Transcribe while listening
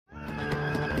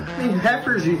many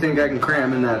heifers do you think I can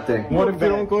cram in that thing? What if they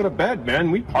don't go to bed,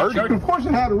 man? We party. Of course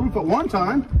it had a roof at one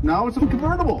time. Now it's a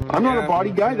convertible. I'm not a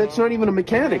body guy. That's not even a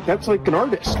mechanic. That's like an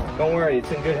artist. Don't worry,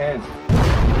 it's in good hands.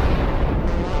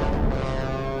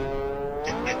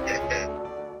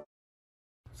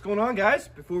 What's going on, guys?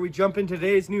 Before we jump into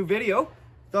today's new video,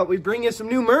 thought we'd bring you some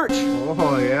new merch.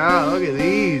 Oh yeah, look at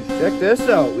these. Check this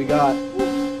out. We got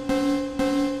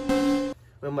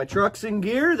when my truck's in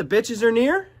gear, the bitches are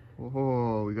near.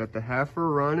 Oh, we got the heifer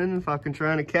running, fucking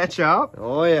trying to catch up.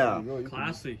 Oh yeah.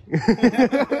 Classy.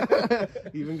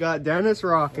 Even got Dennis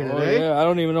rocking it, eh? Yeah, I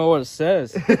don't even know what it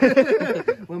says.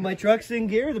 When my truck's in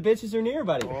gear, the bitches are near,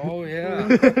 buddy. Oh yeah.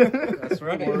 That's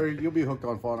right. Don't worry, you'll be hooked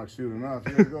on phonics soon enough.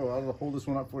 Here you go. I'll hold this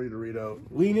one up for you to read out.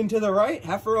 Lean into the right,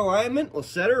 heifer alignment, we'll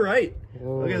set her right.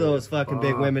 Look at those fucking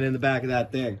big women in the back of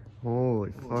that thing.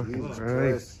 Holy fucking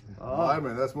Christ.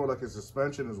 Alignment, that's more like a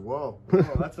suspension as well.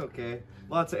 Oh, that's okay.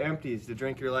 Lots of empties to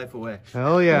drink your life away.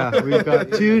 Hell yeah. We've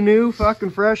got 2 new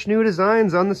fucking fresh new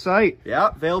designs on the site. Yeah,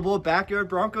 available at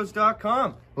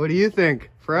BackyardBroncos.com. What do you think?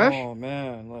 Fresh? Oh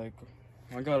man, like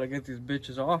I gotta get these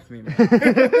bitches off me, man.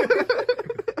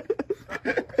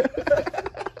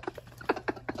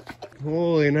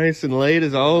 Holy, nice and late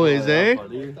as always, eh?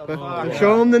 Fuck?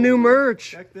 Show him the new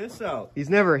merch. Check this out. He's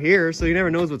never here, so he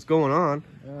never knows what's going on.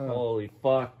 Holy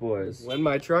fuck, boys. When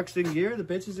my truck's in gear, the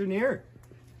bitches are near.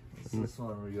 This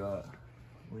one we got.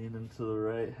 Lean into the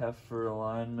right, heifer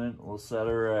alignment, we'll set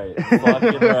her right.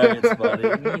 Fucking rights, buddy. You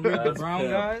read the brown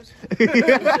guys? Fucking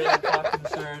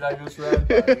shirt I just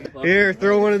read, buddy. Here,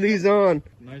 throw one of these on.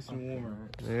 Nice and warm.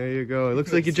 There you go. It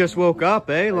looks like you just woke up,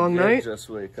 eh? Long I did night? just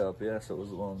wake up, yes, it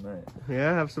was a long night.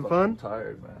 Yeah, have some I'm fun?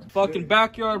 tired, man. Fucking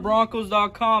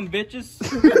BackyardBroncos.com, bitches.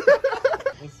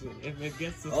 Listen, if it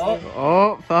gets to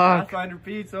Oh, fuck. Pathfinder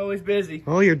Pete's always busy.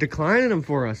 Oh, you're declining them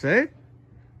for us, eh?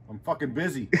 I'm fucking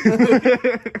busy.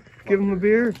 Give him a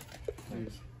beer.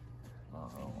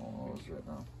 Oh, right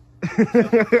now.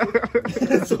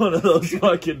 It's one of those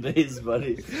fucking days,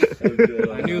 buddy.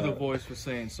 I knew the voice was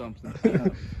saying something.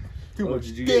 Oh,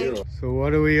 did you get your... So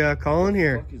what are we calling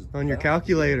here on your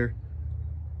calculator?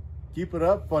 Keep it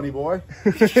up, funny boy.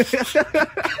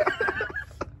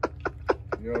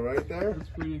 You all right there? It's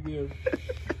pretty good.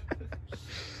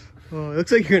 Oh, it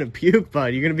looks like you're gonna puke,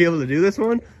 bud. You gonna be able to do this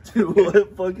one? Dude,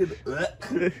 what fucking...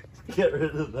 Get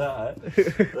rid of that.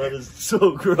 That is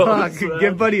so gross. Fuck, man.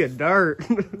 give buddy a dart.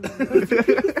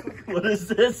 What is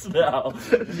this now?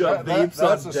 You got vapes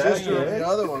That's on the deck, sister of eh? the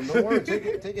other one. Don't worry, take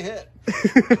a hit.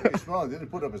 He smelled it, didn't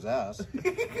put up his ass.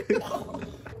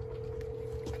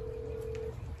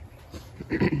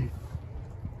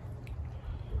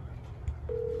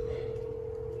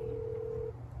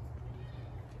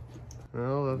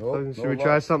 Well, Nope, should we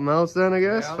try something else then, I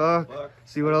guess? Yeah, fuck.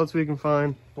 See what else we can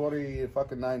find.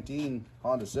 2019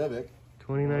 Honda Civic.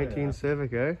 2019 yeah.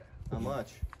 Civic, eh? How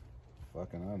much?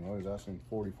 Fucking, I don't know, he's asking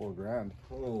 44 grand.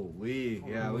 Holy,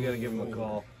 yeah, we gotta give him a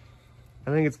call. I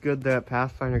think it's good that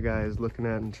Pathfinder guy is looking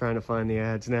at and trying to find the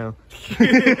ads now.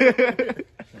 Trying to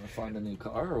find a new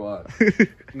car or what?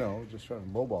 No, just trying to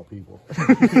lowball people.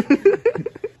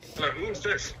 Hello, who's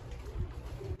this?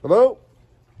 Hello?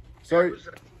 Sorry.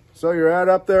 So you're ad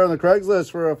up there on the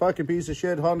Craigslist for a fucking piece of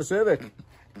shit Honda Civic.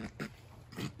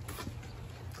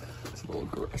 It's a little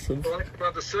aggressive.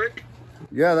 About the Civic?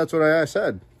 Yeah, that's what I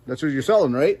said. That's what you're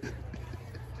selling, right?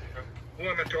 Who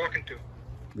am I talking to?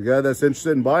 The guy that's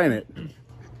interested in buying it.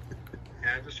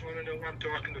 I just want to know who I'm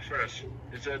talking to first.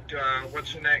 Is it,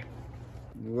 what's your name?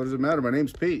 What does it matter? My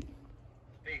name's Pete.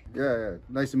 Pete. Yeah.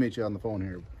 Nice to meet you on the phone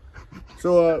here.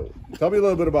 So, tell me a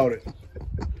little bit about it.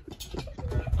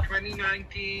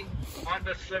 2019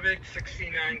 Honda Civic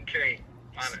 69K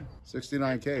on it.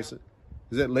 69K. So,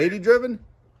 is it lady driven?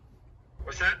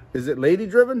 What's that? Is it lady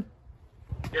driven?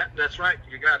 Yeah, that's right.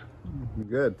 You got it.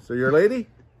 Good. So you're a lady?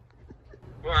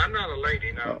 Well, I'm not a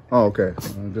lady, no. Oh, okay.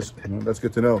 That's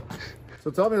good to know.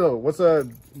 So tell me though,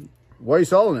 why are you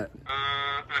selling it?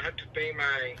 I had to pay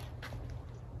my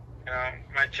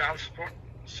my child support,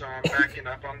 so I'm backing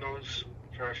up on those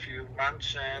for a few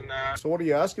months, and So what are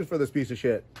you asking for this piece of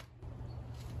shit?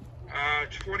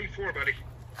 it's 44, buddy.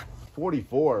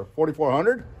 44.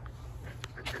 4,400?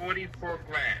 44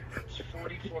 grand. It's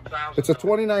 44,000. It's a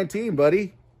 2019,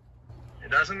 buddy. It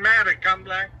doesn't matter. Come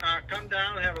down,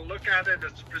 have a look at it.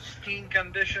 It's pristine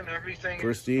condition. Everything. is-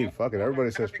 Pristine. Fuck it.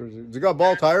 Everybody says pristine. Does it got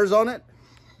bald tires on it?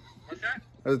 What's that?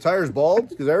 Are the tires bald?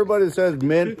 Because everybody that says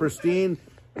mint, pristine,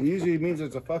 it usually means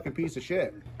it's a fucking piece of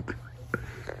shit.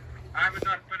 I would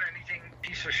not put anything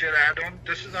piece of shit add on.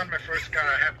 This is not my first car.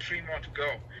 I have 3 more to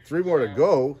go. 3 more to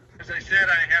go. as I said,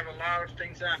 I have a lot of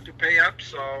things I have to pay up,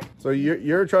 so So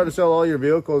you're trying to sell all your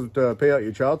vehicles to pay out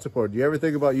your child support. Do you ever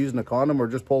think about using a condom or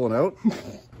just pulling out? no,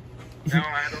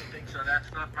 I don't think so.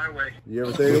 That's not my way. Do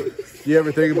you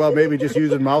ever think about maybe just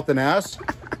using mouth and ass?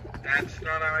 That's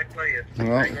not how I play it.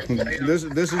 Well,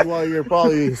 this is why you're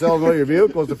probably selling all your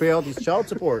vehicles to pay out this child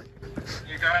support.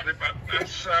 You got it, but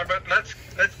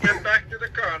let's get back to the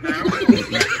car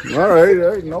now. All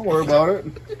right, don't worry about it.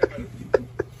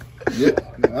 Yeah,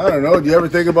 I don't know. Do you ever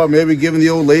think about maybe giving the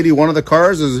old lady one of the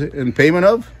cars as in payment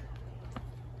of?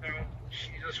 No, she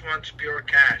just wants pure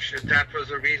cash. If that was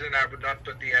the reason, I would not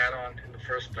put the ad on in the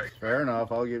first place. Fair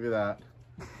enough. I'll give you that.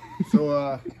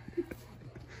 So,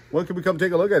 when can we come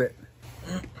take a look at it?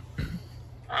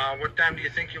 What time do you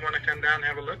think you want to come down and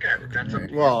have a look at it? That's up to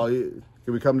you. Well,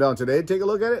 can we come down today and take a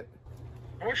look at it?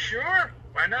 Oh, sure.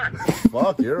 Why not?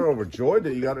 Fuck, you're overjoyed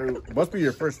that you got it. Must be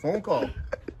your first phone call.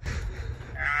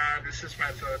 This is my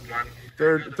third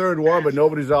one. Third one, but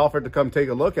nobody's offered to come take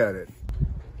a look at it.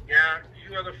 Yeah,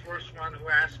 you are the first one who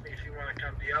asked me if you want to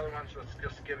come. The other ones was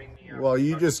just giving me a... Well,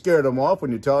 you just scared them off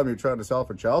when you tell them you're trying to sell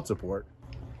for child support.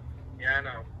 Yeah, I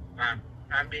know.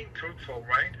 I'm being truthful,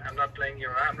 right? I'm not playing you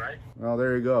around, right? Well,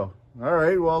 there you go. All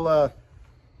right, well,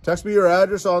 text me your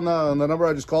address on the number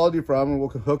I just called you from, and we'll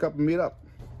hook up and meet up.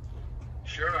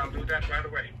 Sure, I'll do that right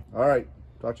away. All right,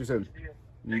 talk to you soon.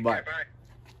 Take Bye. care, bye.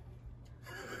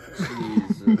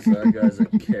 Jesus, that guy's a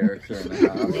character and a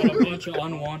half. Got a bunch of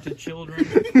unwanted children.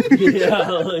 Yeah,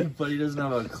 like, but he doesn't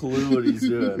have a clue what he's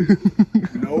doing.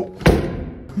 Nope.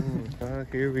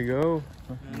 Fuck, here we go.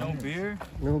 No beer?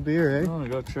 No beer, eh? Oh, I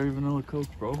got cherry vanilla Coke,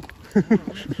 bro.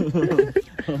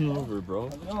 I'm over, bro.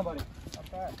 No, buddy.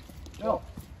 Not bad. No.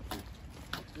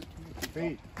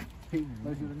 Pete. Pleasure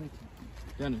to meet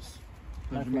you. Dennis.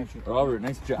 Nice to meet you. Robert,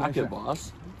 nice jacket,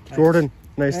 boss. Jordan,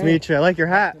 nice to meet you. I like your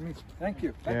hat. Thank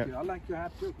you. Thank you. I like your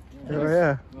hat too. Oh,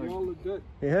 yeah. You all look good.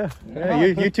 Yeah. Yeah,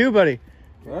 you too, buddy.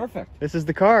 Perfect. This is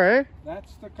the car, eh?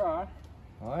 That's the car.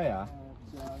 Oh, yeah.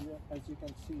 As you can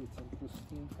see, it's in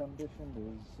pristine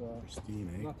condition. There's Pristine,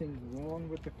 eh? nothing wrong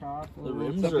with the car. The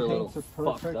rims are a little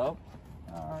fucked up.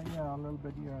 Yeah, a little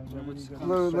bit here and there. A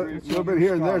little bit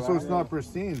here and there, so it's not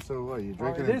pristine. So what, you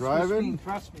drinking and driving? Pristine,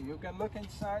 trust me. You can look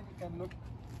inside, you can look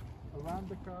around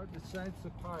the car, besides the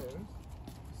tires.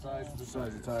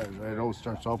 Besides the tires, right? It always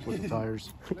starts off with the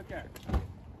tires. Look at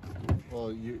it.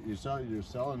 Well, you're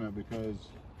selling it because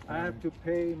I have to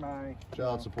pay my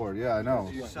child support. Yeah, I know.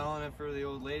 You're selling it for the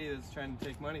old lady that's trying to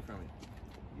take money from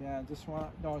you. Yeah, this one.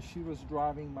 No, she was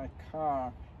driving my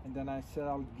car, and then I said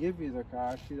I'll give you the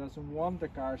car. She doesn't want the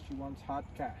car. She wants hot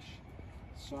cash.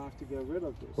 So I have to get rid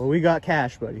of this. Well, we got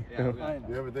cash, buddy. Yeah, we I know.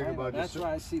 You ever think I know. about That's just-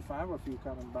 why I see 5 of you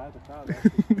come and buy the car. That's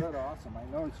good, awesome.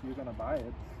 I know it's you're gonna buy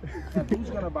it. And who's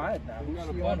gonna buy it now? Who's got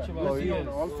a the bunch owner? of Who's the ideas.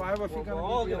 owner? All 5 of you We're gonna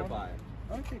all be the gonna owner?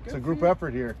 buy it. Okay, good. It's a for group you.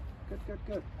 effort here.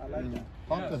 Good. I like that.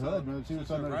 Pump the hood, man. See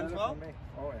what's under Run there. well? For me.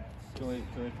 Oh yeah.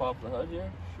 Can we pop the hood here?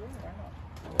 Sure,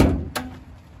 why not?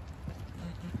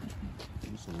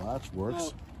 So latch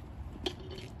works. It's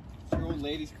your old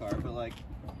lady's car, but like,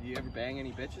 do you ever bang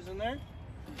any bitches in there?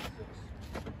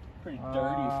 Pretty dirty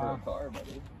for a car,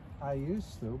 buddy. I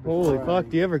used to. Holy before fuck, I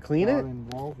do you ever clean got it?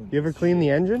 involved in You ever this clean the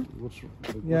shit. engine? What's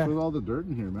Yeah. with all the dirt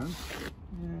in here, man?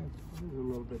 Yeah, there's a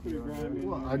little bit here. and there.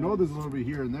 Well, I know there's a little bit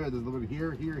here and there. There's a little bit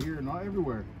here, not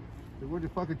everywhere. Where'd you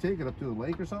fucking take it? Up to the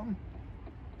lake or something?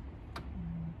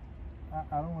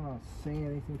 I don't want to say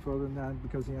anything further than that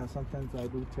because sometimes I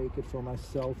do take it for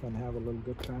myself and have a little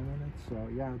good time in it. So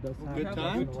yeah, it does happen. Good once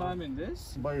time? in a Good while. time in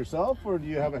this? By yourself, or do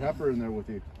you have a heifer in there with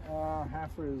you?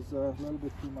 Heifer is a little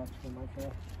bit too much for my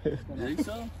car. It's gonna- You think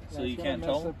so? So yeah, you it's gonna can't mess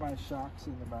tow? up my shocks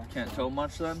in the back. Can't tow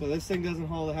much then? So this thing doesn't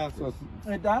hold a half.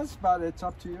 It does, but it's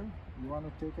up to you. You want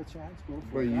to take a chance? Go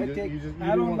for Well, it. you I just- take. you just- you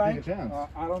I do don't wanna take like. a chance.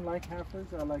 I don't like heifers.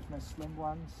 I like my slim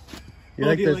ones. You Oh,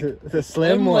 like do you the, like the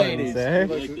slim ladies? ones, eh? You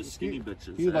like the skinny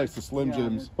bitches. He eh? likes the Slim Yeah,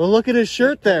 Jims. Well, look at his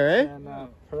shirt there, eh? And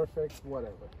perfect,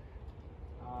 whatever.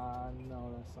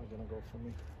 No, that's not gonna go for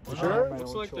me. You I sure? have my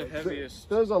What's own like the choice. heaviest?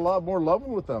 There's a lot more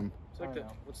loving with them. It's like I the.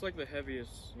 know. What's like the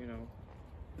heaviest?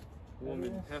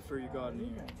 Woman heifer you got in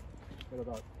here? What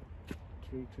about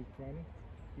 320?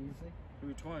 Easy.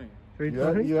 320.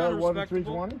 You Kinda had one at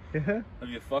respectable. 320? Yeah. Have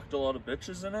you fucked a lot of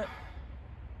bitches in it?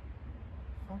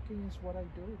 Fucking is what I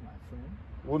do, my friend.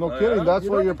 Well, no Oh, kidding. yeah? That's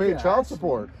You why don't you're need paying to child ask me.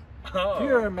 support. If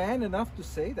you're a man enough to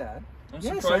say that. I'm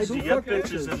Yes, surprised I you do get fuck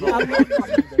bitches bitches. in I the love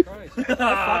fucking bitches. I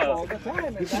fuck all the time,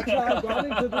 and that's why I got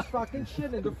into this fucking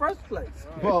shit in the first place.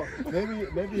 Well,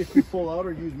 maybe if you pull out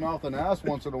or use mouth and ass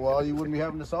once in a while, you wouldn't be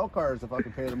having to sell cars if I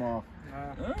could pay them off.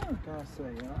 Gotta say,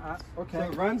 okay.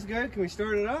 So it runs good. Can we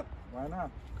start it up? Why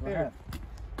not? Go Here.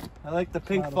 ahead. I like the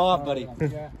pink fob, buddy.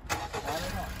 Yeah.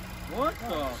 What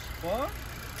the fuck?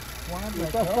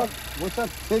 What's that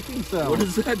ticking sound? What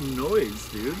is that noise,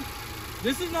 dude?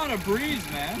 This is not a breeze,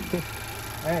 man.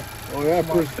 Hey, Oh yeah,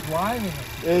 driving it.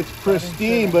 it's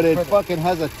pristine, but it fucking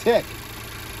has a tick.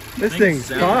 This Things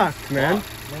thing's sound fucked, man.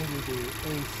 Maybe the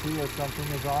AC or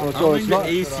something is Oh, on. I so don't it's think not.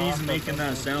 the AC's making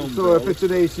that sound, So bro. if it's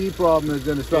an AC problem,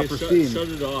 then it's not Okay, pristine. shut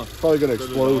it off. Probably gonna Shut it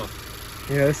explode. off.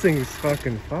 Yeah, this thing's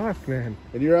fucking fucked, man.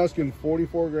 And you're asking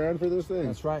 44 grand for this thing?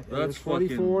 That's right. That's It's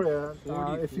 44.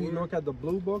 fucking If you 44. look at the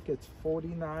blue book, it's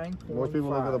 49. Most people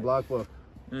look at the black book.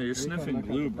 Yeah, you're can sniffing look at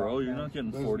glue, the bro. back You're end. not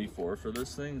getting 44 for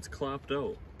this thing. It's clapped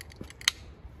out.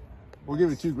 We'll give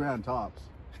you 2 grand tops.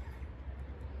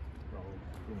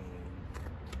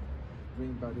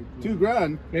 Green buddy. 2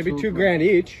 grand? Maybe 2 grand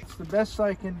each. It's the best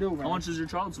I can do, man. How much is your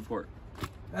child support?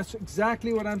 That's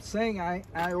exactly what I'm saying. I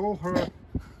owe her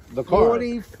The car.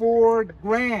 44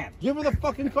 grand. Give her the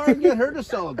fucking car and get her to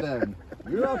sell it then.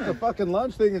 You're off the fucking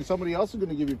lunch thing and somebody else is going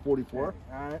to give you 44.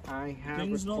 I have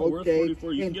Thing's a not quote worth date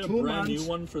 44. You in can get 2 a brand months. new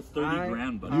one for 30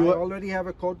 grand, buddy. I already have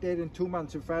a quote date in 2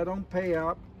 months. If I don't pay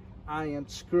up, I am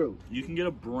screwed. You can get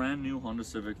a brand new Honda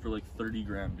Civic for like 30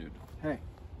 grand, dude. Hey,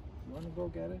 you want to go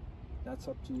get it? That's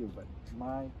up to you. But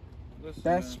my Listen,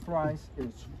 best man. price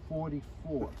is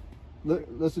 44.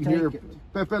 Listen Take here, it.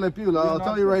 Pepe Le Pew, I'll not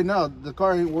tell you good. right now, the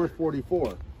car ain't worth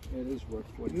 44. It is worth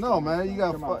 44. No, man, you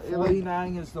got Come on, fu- like-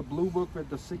 49 is the blue book with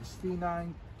the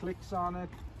 69 clicks on it.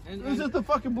 Is it the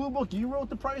fucking blue book you wrote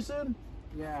the price in?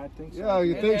 Yeah, I think so. Yeah,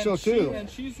 you think so too. And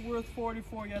she's worth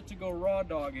 44 yet to go raw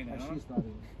dogging it, And huh? she's not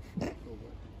even.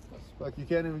 Like you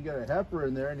can't even get a heifer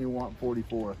in there and you want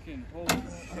 44. Fucking holy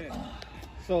shit.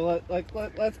 So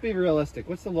let's be realistic.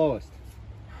 What's the lowest?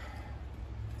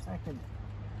 I can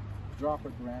drop a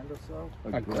grand or so.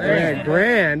 A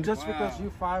Grand. Just Wow. because you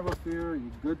 5 or 4,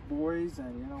 you good boys,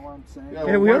 and you know what I'm saying? Yeah,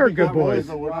 Yeah, we are might be good boys.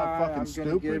 but we're not Why fucking I'm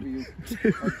gonna give stupid.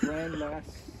 you a grand less,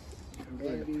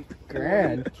 maybe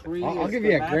Grand? 3 I'll is give the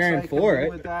you a max grand I can for do it.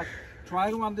 with that. Try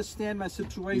to understand my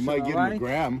situation. You might give all him a right?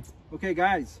 gram. Okay,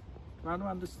 guys, try to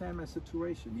understand my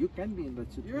situation. You can be in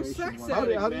that situation. You're a sex one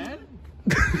addict, how do- man.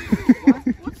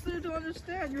 What's there to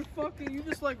understand? You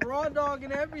just like raw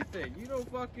dogging everything. You don't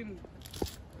fucking.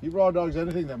 He raw dogs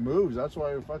anything that moves. That's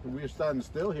why we're standing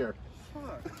still here.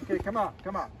 Fuck. Okay, come on.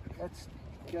 Let's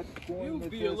get going You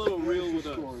with be a this little real crazy with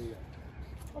us. story.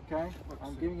 Okay,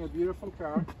 I'm giving you a beautiful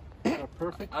car, a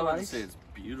perfect I wouldn't price. say it's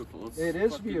beautiful. It's It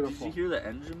is fucking- beautiful. Did you hear the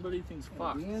engine, buddy? Thing's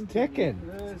fucked. The engine, Ticking.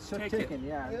 It's a Ticking. ticking,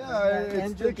 yeah. Yeah, it's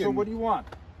engine. So ticking. what do you want?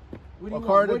 What do A you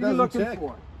car want? that What are you doesn't looking tick.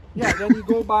 for? Yeah, then you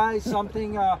go buy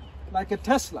something like a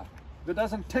Tesla that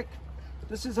doesn't tick.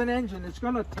 This is an engine. It's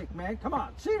gonna tick, man. Come on,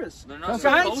 serious. They're not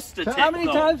Guys, supposed to tick, how many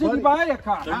though. times did you Buddy. buy a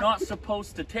car? They're not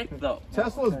supposed to tick, though.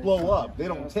 Teslas Okay, blow fine. up. They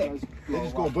don't tick. Teslas They blow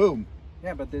just go up. boom.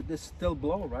 Yeah, but they still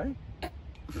blow, right?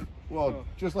 Well,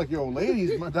 just like your old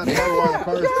ladies, that's probably why the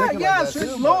car is ticking Yeah, like that so too. it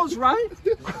but- blows, right?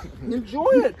 Enjoy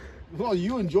it. Well,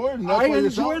 you enjoy it, and that's I why you're enjoy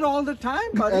selling. it all the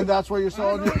time, buddy. And that's why you're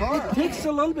selling your car. It takes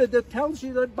a little bit. That tells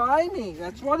you that buy me.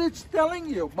 That's what it's telling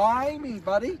you. Buy me,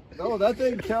 buddy. No, that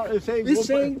thing is saying. It's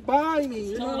saying buy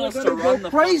me. You're telling not us to gonna run go the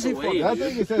crazy fuck for away. it. That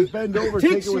thing it says bend over,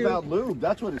 Ticks take it you. without lube.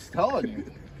 That's what it's telling you.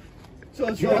 So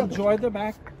did you enjoy the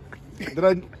back? Did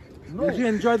I? No. Did you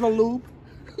enjoy the lube?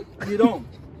 You don't.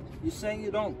 You're saying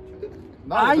you don't.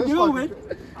 Not I this do fucking-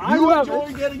 it. I You love enjoy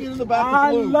it. getting it in the back I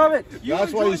of lube. love it.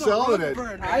 That's why you're selling it,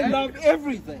 I love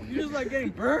everything. You just like getting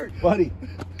burned. buddy.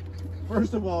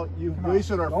 First of all, you've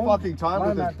wasted our Don't fucking time lie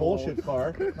with this that bullshit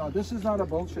car. No, this is not a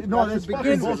bullshit. No, car to it's fucking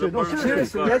begin with. bullshit. No, It's a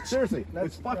seriously, bullshit. seriously, Let's-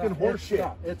 it's fucking yeah, horse it's shit.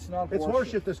 not. It's not It's horseshit. horse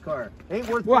shit. This car ain't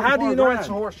worth. Well, how do you know 44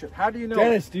 it's grand. horseshit? How do you know?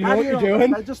 Dennis, do you How know what you're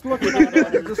doing? I just looking at it.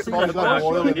 I just see Probably it's got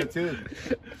oil in horseshit. it too.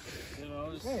 You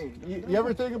know, just Hey, You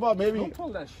ever think about maybe? don't pull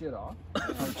that shit off.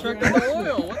 check the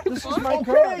oil. What the This is fuck? my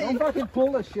car. Don't fucking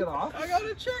pull that shit off. I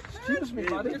gotta check, man. Excuse me,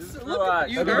 buddy. It's, Just look,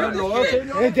 relax. you Have you heard been to the the oil shit.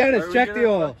 change? Hey, Dennis, Are we check gonna the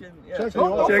oil. fucking- yeah, Check check the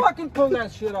Don't, oil. don't Check- fucking pull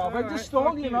that shit off. I Alright, just told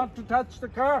fuck you you. not to touch the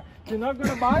car. You're not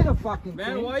gonna buy the fucking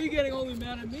Man, thing. why are you getting only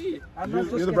mad at me? I'm not You're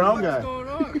just the gonna- brown What's guy. going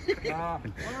on? Ah,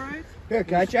 Alright. Here,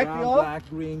 can I check the brown, oil? black,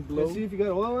 green, Let's see blue. if you got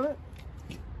oil in it.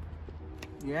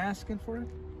 You asking for it?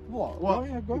 Well, Oh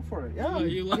yeah, go for it. Yeah.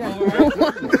 You look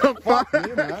Yeah. fuck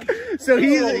me, man. So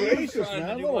he's Little a, racist,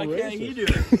 man. Little Why can't he racist.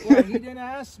 do it? Well, he didn't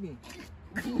ask me.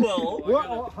 Well,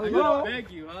 Well, I hello. gotta beg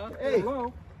you, huh? Hey,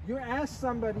 Hello. You asked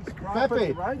somebody's property,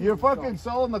 Pepe, right? you're So- fucking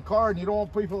selling the car and you don't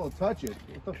want people to touch it.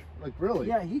 What the, like really?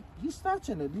 Yeah, he's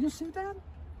touching it. Do you see that?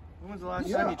 When was the last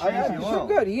Yeah, time you I changed am. the So oil?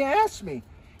 good. He asked me.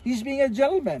 He's being a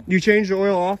gentleman. you change the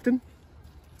oil often?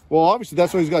 Well, obviously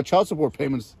that's why he's got child support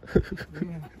payments.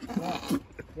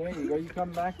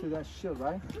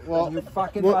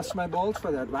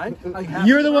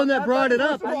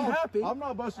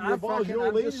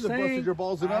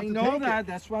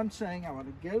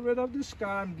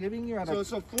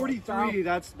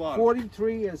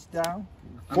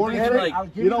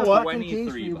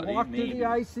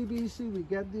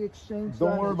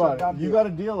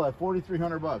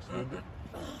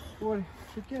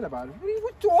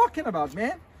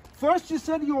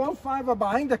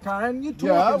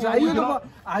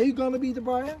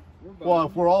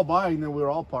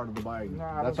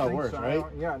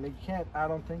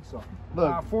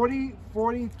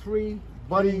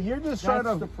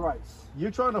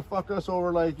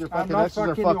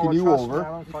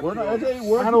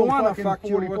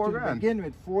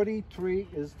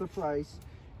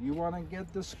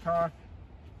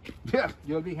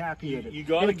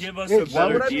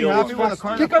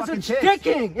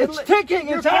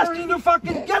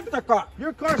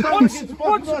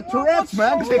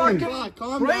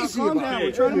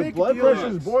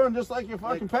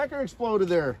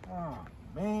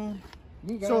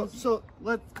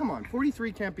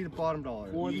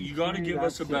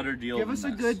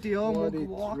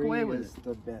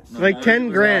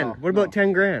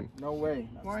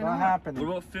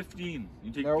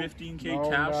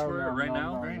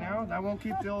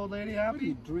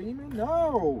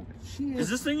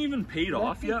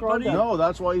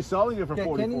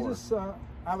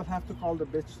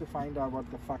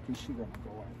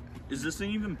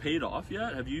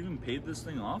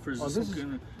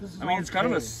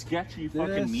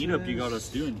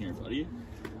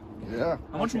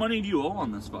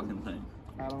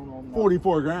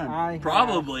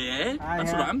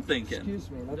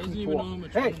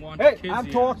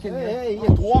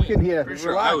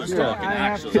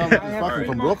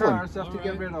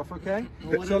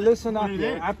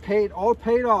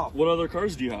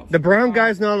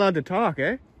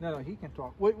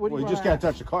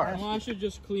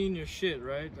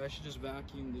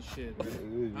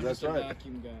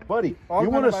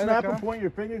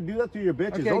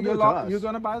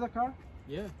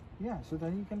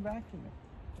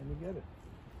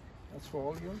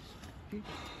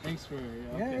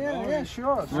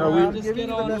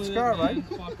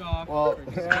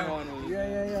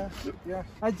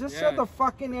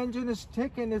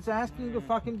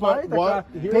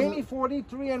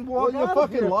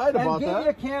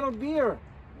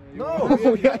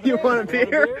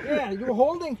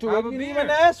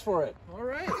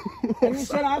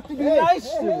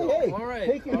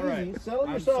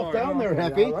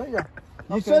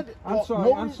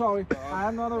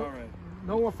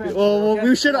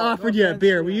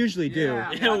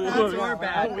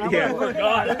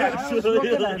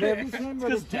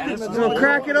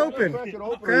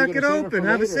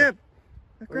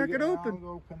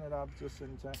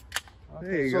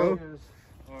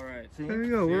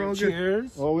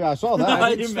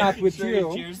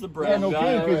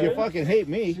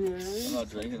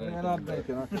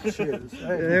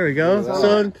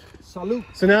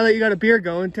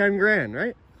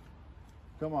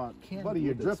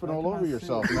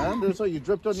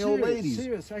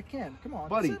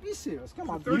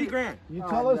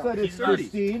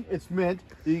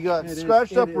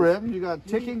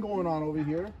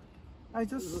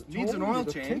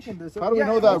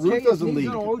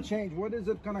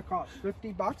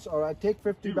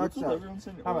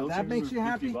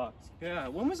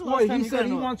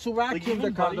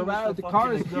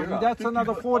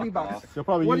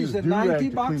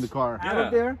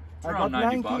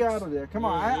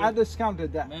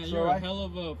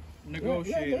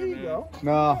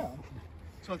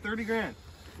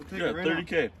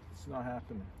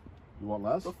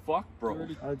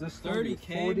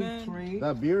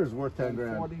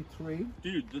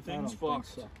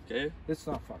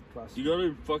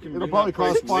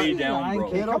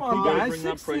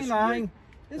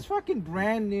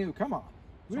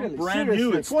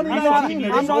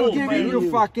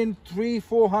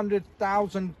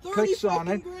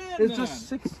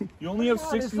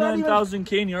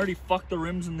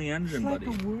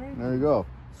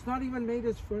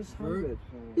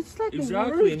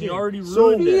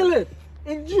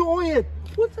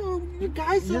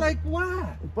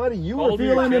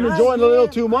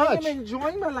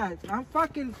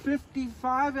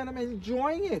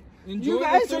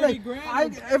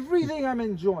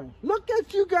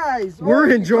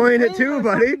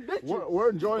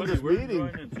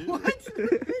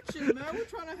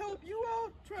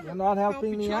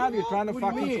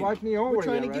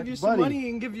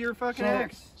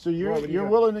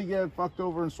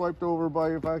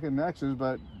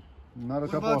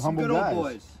 good old guys.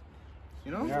 boys.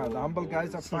 You know? Yeah, the humble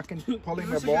guys are fucking pulling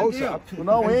their That's a good balls deal. up. Well,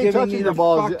 no, we and ain't giving touching me your the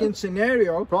balls. fucking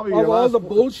scenario Probably of your all last the one.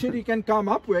 bullshit he can come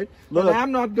up with. Look. And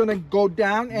I'm not gonna go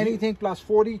down anything plus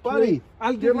 42. Buddy,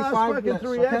 I'll give your you last 5 fucking less,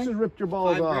 3 okay? X's ripped your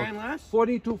balls $5 off. grand less?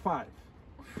 42.5.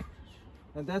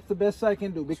 And that's the best I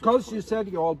can do. Because you said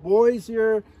you're all boys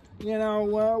here, you know,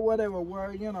 whatever,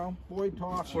 we're, you know, boy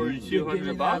talk. For You give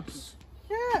me that. $200.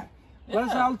 Yeah.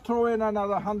 Plus I'll throw in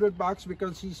another $100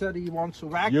 because he said he wants to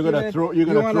vacuum. You're gonna it. throw- you're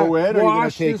gonna wanna throw in or you're gonna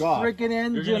wash take this off? freaking You're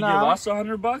engine gonna give out. us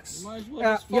 $100? Might as well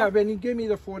just Yeah, fuck. when you give me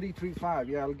the 43.5,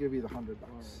 yeah, I'll give you the $100.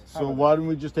 So why don't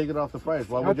we just take it off the price?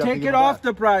 Why I'll would you have to take give it off back?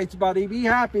 the price, buddy. Be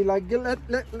happy. Like,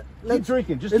 Keep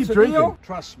drinking. Just it's keep a drinking. deal.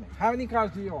 Trust me. How many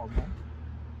cars do you own, man?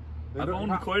 I've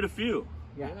owned quite a few.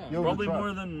 Yeah. You own Probably the truck.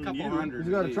 more than Couple you. hundred.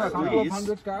 You got a at truck, least. Couple right? of Please.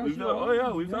 100 cars. We've you got, own? oh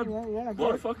yeah, we've Yeah, had yeah, a lot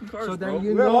good. of fucking cars, So bro. then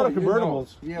you We got a know, lot of you know.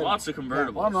 convertibles. Yeah. Lots of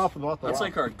convertibles. On and off and off the That's lot.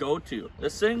 like our go-to.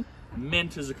 This thing,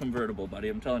 mint is a convertible, buddy.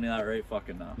 I'm telling you that right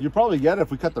fucking now. You probably get it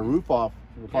if we cut the roof off.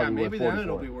 It'll Yeah, probably maybe worth then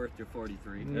it'll 44. be worth your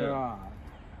 43. Nah.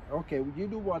 Okay, you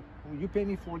do what? You pay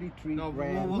me 43 No,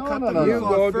 grand. we'll No, cut no, the no, You roof no.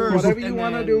 go off do first, whatever you and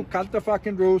want to then- do. Cut the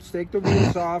fucking roofs, take the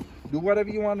roofs off, do whatever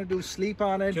you want to do. Sleep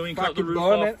on it. Can we fucking cut the roof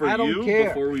burn off it. for I don't you care.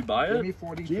 before we buy Give me it?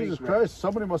 43 Jesus grand. Christ,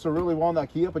 somebody must have really wound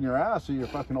that key up in your ass, so you're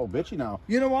fucking old bitchy now.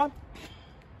 You know what?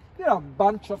 You're a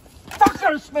bunch of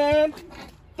fuckers, man.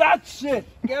 That's it.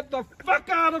 Get the fuck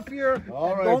out of here. All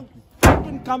and right. Don't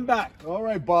fucking come back. All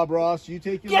right, Bob Ross, you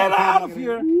take your Get little out time of and-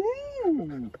 here.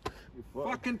 Woo!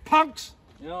 Fucking punks.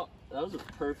 You know, that was a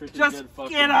perfect Just good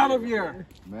fucking get out of video. here.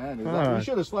 Man, you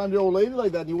should have slammed the old lady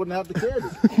like that and you wouldn't have the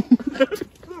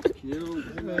kids. You.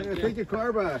 Man, take your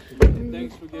car back.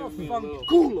 Thanks for giving me a little.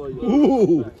 Cool.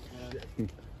 Ooh.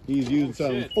 He's using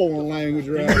some shit. foreign language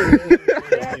around here.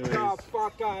 Get the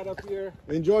fuck out of here.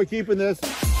 Enjoy keeping this.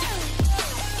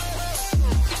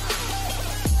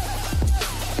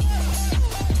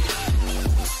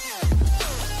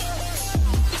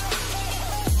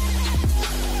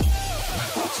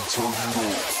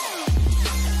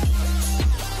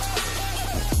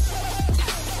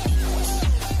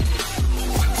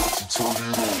 Turn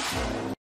it